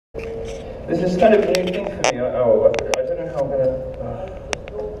This is kind of a new thing for me. I don't know how I'm going to...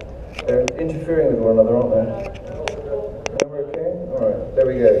 they're interfering with one another, aren't they? Are we okay? Alright, there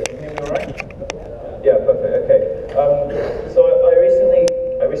we go. Can you hear me alright? Yeah, perfect, okay. So I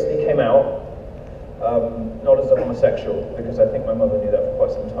recently came out, not as a homosexual, because I think my mother knew that for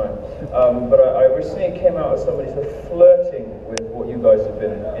quite some time. But I recently came out as somebody sort of flirting with what you guys have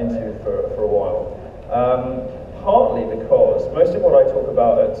been into for a while. Partly because most of what I talk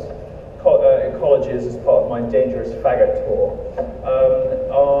about at colleges as part of my dangerous faggot tour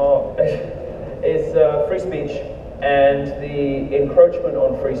is free speech and the encroachment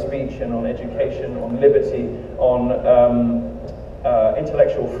on free speech and on education, on liberty, on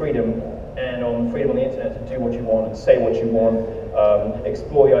intellectual freedom, and on freedom on the internet to do what you want and say what you want,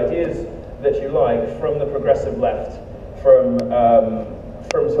 explore the ideas that you like from the progressive left, from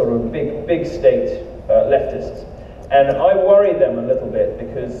sort of big state leftists. And I worry them a little bit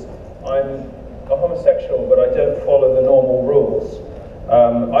because I'm a homosexual, but I don't follow the normal rules.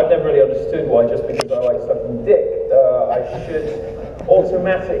 I've never really understood why just because I like sucking dick, I should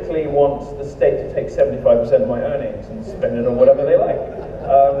automatically want the state to take 75% of my earnings and spend it on whatever they like.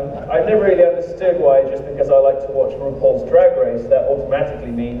 I've never really understood why just because I like to watch RuPaul's Drag Race, that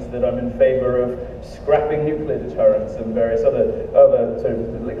automatically means that I'm in favor of scrapping nuclear deterrence and various other sort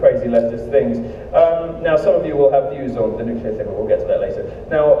of crazy leftist things. Now, some of you will have views on the nuclear thing, but we'll get to that later.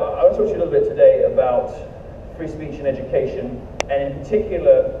 Now, I want to talk to you a little bit today about free speech and education, and in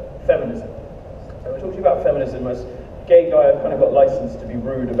particular, feminism. I'm going to talk to you about feminism as gay guy. I've kind of got license to be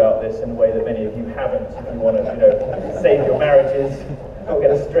rude about this in a way that many of you haven't. If you want to, save your marriages, not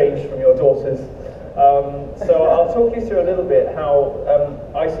get estranged from your daughters. So I'll talk you through a little bit how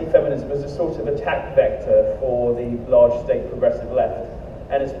I see feminism as a sort of attack vector for the large state progressive left,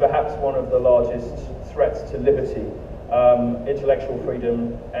 and it's perhaps one of the largest threats to liberty, intellectual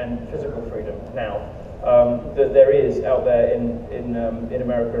freedom, and physical freedom now. That there is out there in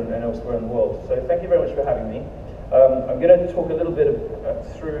America and elsewhere in the world. So thank you very much for having me. I'm going to talk a little bit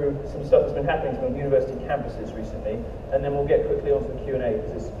through some stuff that's been happening on university campuses recently, and then we'll get quickly onto the Q&A,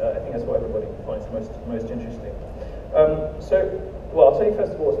 because I think that's what everybody finds most interesting. Well, I'll tell you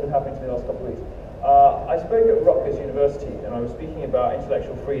first of all what's been happening to me the last couple of weeks. I spoke at Rutgers University, and I was speaking about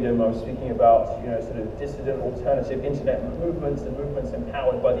intellectual freedom. I was speaking about, sort of dissident alternative internet movements and movements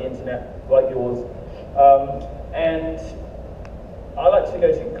empowered by the internet, like yours. And I like to go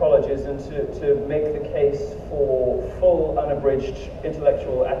to colleges and to make the case for full, unabridged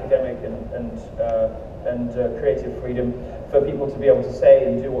intellectual, academic, and creative freedom for people to be able to say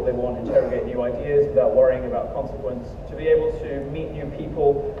and do what they want, interrogate new ideas without worrying about consequence, to be able to meet new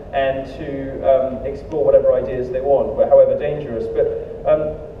people and to explore whatever ideas they want, however dangerous.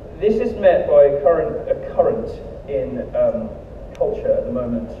 But this is met by a current in culture at the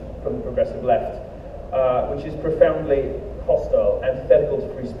moment from the progressive left, which is profoundly hostile, antithetical to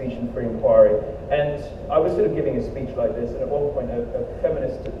free speech and free inquiry. And I was sort of giving a speech like this, and at one point a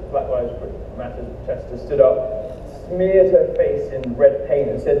feminist Black Lives Matter protester stood up, smeared her face in red paint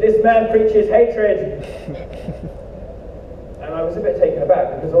and said, "This man preaches hatred!" And I was a bit taken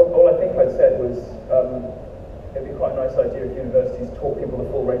aback, because all I think I'd said was, it'd be quite a nice idea if universities taught people the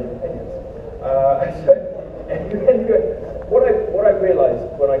full range of opinions. What I realised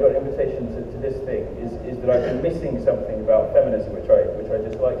when I got an invitation to this thing is that I've been missing something about feminism, which I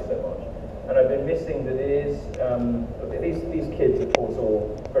dislike so much, and I've been missing that it is these kids, of course,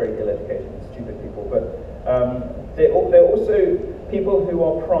 all very ill-educated, stupid people, but they're also people who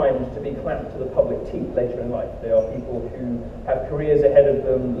are primed to be clamped to the public teat later in life. They are people who have careers ahead of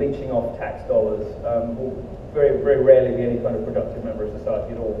them, leeching off tax dollars, will very, very rarely be any kind of productive member of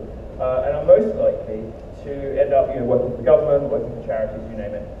society at all, and are most likely to end up, working for the government, working for charities, you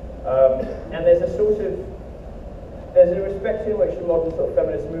name it. And there's a respect in which the modern sort of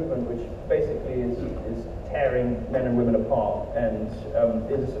feminist movement, which basically is tearing men and women apart, and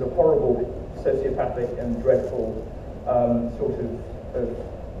is a sort of horrible, sociopathic and dreadful sort of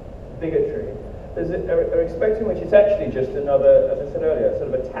bigotry. There's a respect in which it's actually just another, as I said earlier,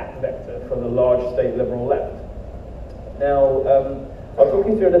 sort of attack vector for the large state liberal left. Now, I'll talk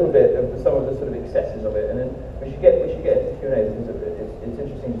you through a little bit of some of the sort of excesses of it, and then we should get into Q&A, because it's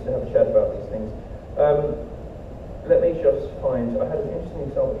interesting just to have a chat about these things. Let me just find. I had an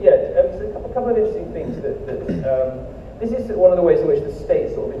interesting example. Yeah, a couple of interesting things that this is one of the ways in which the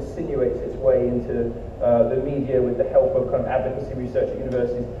state sort of insinuates its way into the media with the help of kind of advocacy research at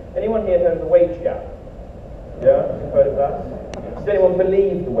universities. Anyone here heard of the wage gap? Yeah, you've heard of that? Does anyone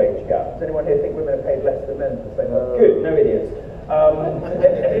believe the wage gap? Does anyone here think women are paid less than men for the same work? Good, no idiots.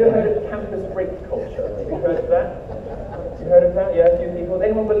 Have you ever heard of campus rape culture? Have you heard of that? You heard of that? Yeah, a few people. Does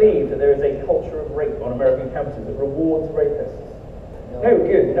anyone believe that there is a culture of rape on American campuses that rewards rapists? No,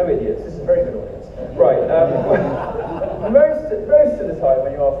 good. No idiots. This is a very good audience. Right. Most of the time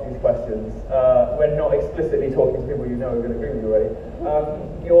when you ask these questions, when not explicitly talking to people you know are going to agree with you already,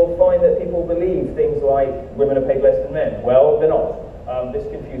 you'll find that people believe things like women are paid less than men. Well, they're not. This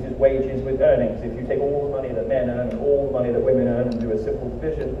confuses wages with earnings. If you take all the money that men earn and all the money that women earn and do a simple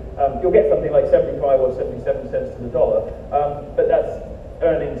division, you'll get something like 75 or 77 cents to the dollar. But that's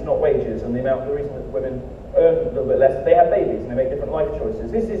earnings, not wages, and the reason that women earn a little bit less, they have babies and they make different life choices.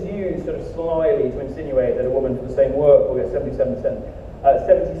 This is used sort of slyly to insinuate that a woman for the same work will get 77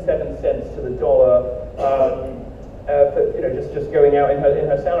 cents to the dollar for just going out in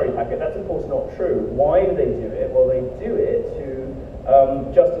her salary packet. That's of course not true. Why do they do it? Well, they do it to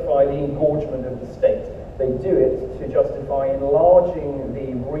justify the engorgement of the state. They do it to justify enlarging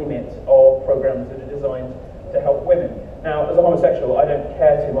the remit of programs that are designed to help women. Now, as a homosexual, I don't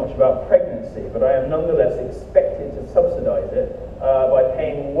care too much about pregnancy, but I am nonetheless expected to subsidize it by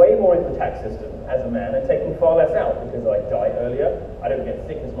paying way more into the tax system as a man and taking far less out because I die earlier, I don't get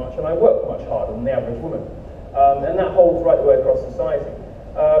sick as much, and I work much harder than the average woman. And that holds right the way across society.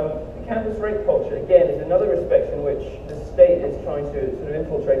 The campus rape culture, again, is another respect in which the state is trying to sort of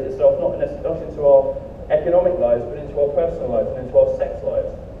infiltrate itself, not into our economic lives, but into our personal lives and into our sex lives.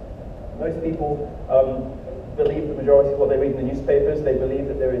 Most people believe the majority of what they read in the newspapers. They believe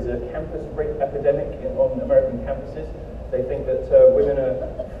that there is a campus rape epidemic on American campuses. They think that women are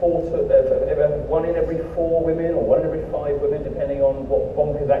one in every 4 women or 1 in every 5 women, depending on what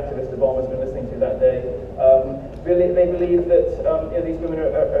bonkers activist Obama's been listening to that day. Really, they believe that these women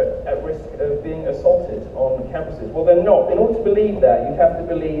are at risk of being assaulted on campuses. Well, they're not. In order to believe that, you have to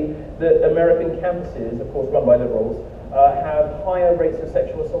believe that American campuses, of course run by liberals, have higher rates of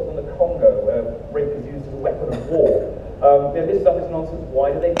sexual assault than the Congo, where rape is used as a weapon of war. This stuff is nonsense.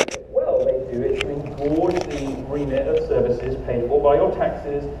 Why do they do it? Well, they do it to engorge the remit of services paid for by your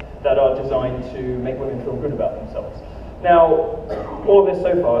taxes that are designed to make women feel good about themselves. Now, all of this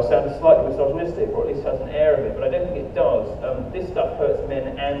so far sounds slightly misogynistic, or at least has an air of it, but I don't think it does. This stuff hurts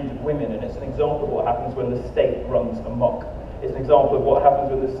men and women, and it's an example of what happens when the state runs amok. It's an example of what happens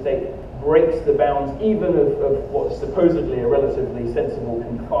when the state breaks the bounds even of what's supposedly a relatively sensible,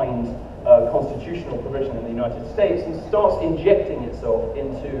 confined constitutional provision in the United States and starts injecting itself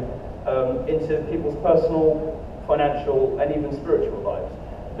into people's personal, financial, and even spiritual lives.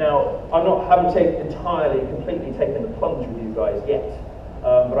 Now, haven't completely taken the plunge with you guys yet,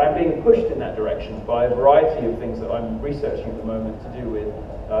 but I'm being pushed in that direction by a variety of things that I'm researching at the moment to do with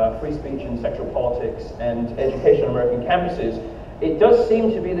free speech and sexual politics and education on American campuses. It does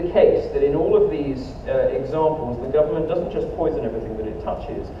seem to be the case that in all of these examples, the government doesn't just poison everything that it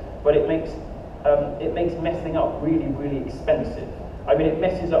touches, but it makes messing up really, really expensive. I mean, it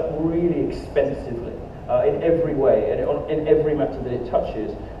messes up really expensively in every way and in every matter that it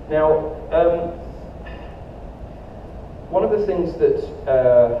touches. Now, one of the things that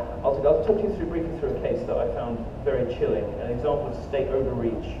I'll talk you briefly through a case that I found very chilling, an example of state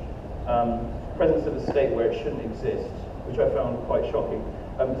overreach, presence of a state where it shouldn't exist, which I found quite shocking.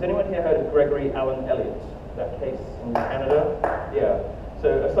 Has anyone here heard of Gregory Allen Elliott? That case in Canada? Yeah.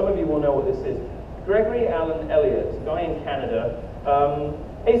 So some of you will know what this is. Gregory Allen Elliott, a guy in Canada,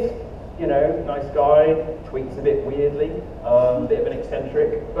 is, nice guy, tweets a bit weirdly, a bit of an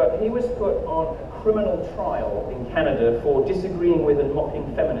eccentric, but he was put on a criminal trial in Canada for disagreeing with and mocking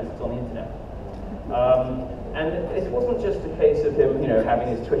feminists on the internet. And it wasn't just a case of him, having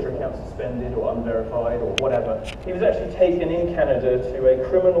his Twitter account suspended or unverified or whatever. He was actually taken in Canada to a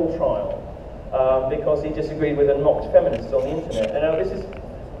criminal trial because he disagreed with and mocked feminists on the internet. And now this is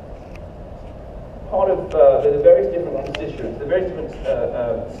part of the various different constituents, the various different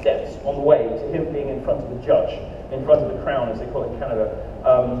steps on the way to him being in front of the judge, in front of the crown, as they call it in Canada,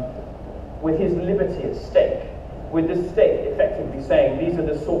 with his liberty at stake. With the state effectively saying these are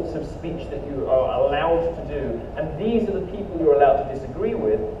the sorts of speech that you are allowed to do, and these are the people you're allowed to disagree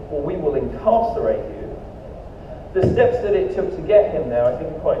with, or we will incarcerate you. The steps that it took to get him there, I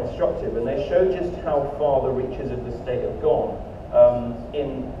think, are quite instructive, and they show just how far the reaches of the state have gone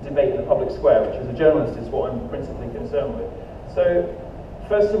in debate in the public square, which as a journalist is what I'm principally concerned with. So,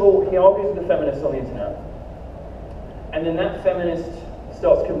 first of all, he argues with the feminists on the internet, and then that feminist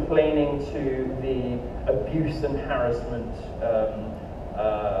starts complaining to the abuse and harassment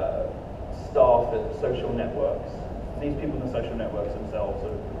staff at social networks. These people in the social networks themselves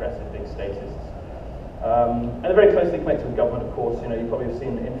are progressive big statists. And they're very closely connected with government, of course. You probably have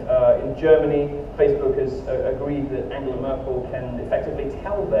seen in Germany, Facebook has agreed that Angela Merkel can effectively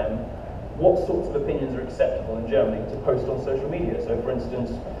tell them what sorts of opinions are acceptable in Germany to post on social media. So, for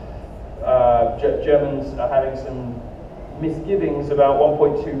instance, Germans are having some misgivings about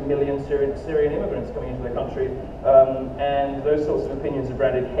 1.2 million Syrian immigrants coming into the country, and those sorts of opinions are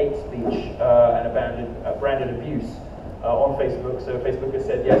branded hate speech and are branded abuse on Facebook. So Facebook has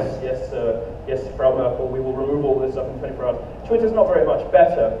said, yes, Frau Merkel, we will remove all this stuff in 24 hours. Twitter's not very much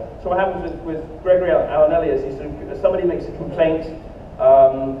better. So what happens with Gregory Alanelli is somebody makes a complaint,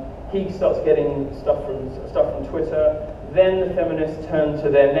 he starts getting stuff from Twitter, then the feminists turn to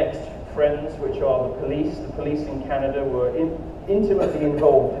their next friends, which are the police. The police in Canada were intimately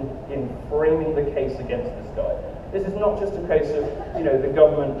involved in framing the case against this guy. This is not just a case of the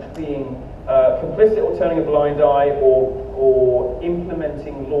government being complicit or turning a blind eye or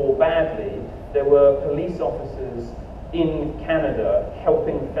implementing law badly. There were police officers in Canada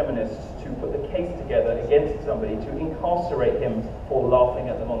helping feminists to put the case together against somebody to incarcerate him for laughing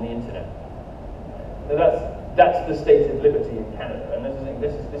at them on the internet. So that's the state of liberty in Canada, and this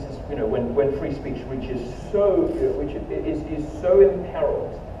is when free speech reaches is so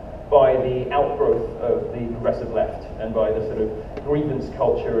imperiled by the outgrowth of the progressive left and by the sort of grievance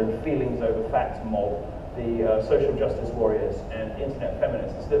culture and feelings over facts mob, the social justice warriors and internet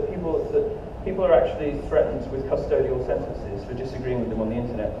feminists, that people are actually threatened with custodial sentences for disagreeing with them on the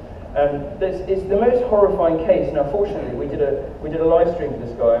internet. It's the most horrifying case. Now, fortunately, we did a live stream for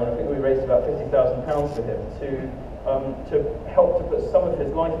this guy, and I think we raised about £50,000 for him to help to put some of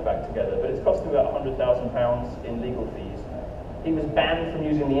his life back together. But it's cost him about £100,000 in legal fees. He was banned from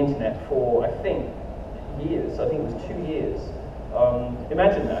using the internet for, I think, years. I think it was 2 years.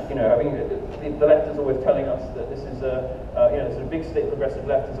 Imagine that. I mean, the left is always telling us that this is sort of big state progressive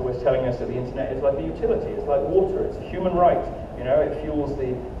left is always telling us that the internet is like a utility. It's like water. It's a human right. It fuels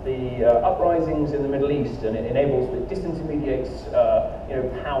the uprisings in the Middle East, and it disintermediates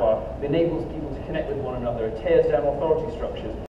power. It enables people to connect with one another. It tears down authority structures.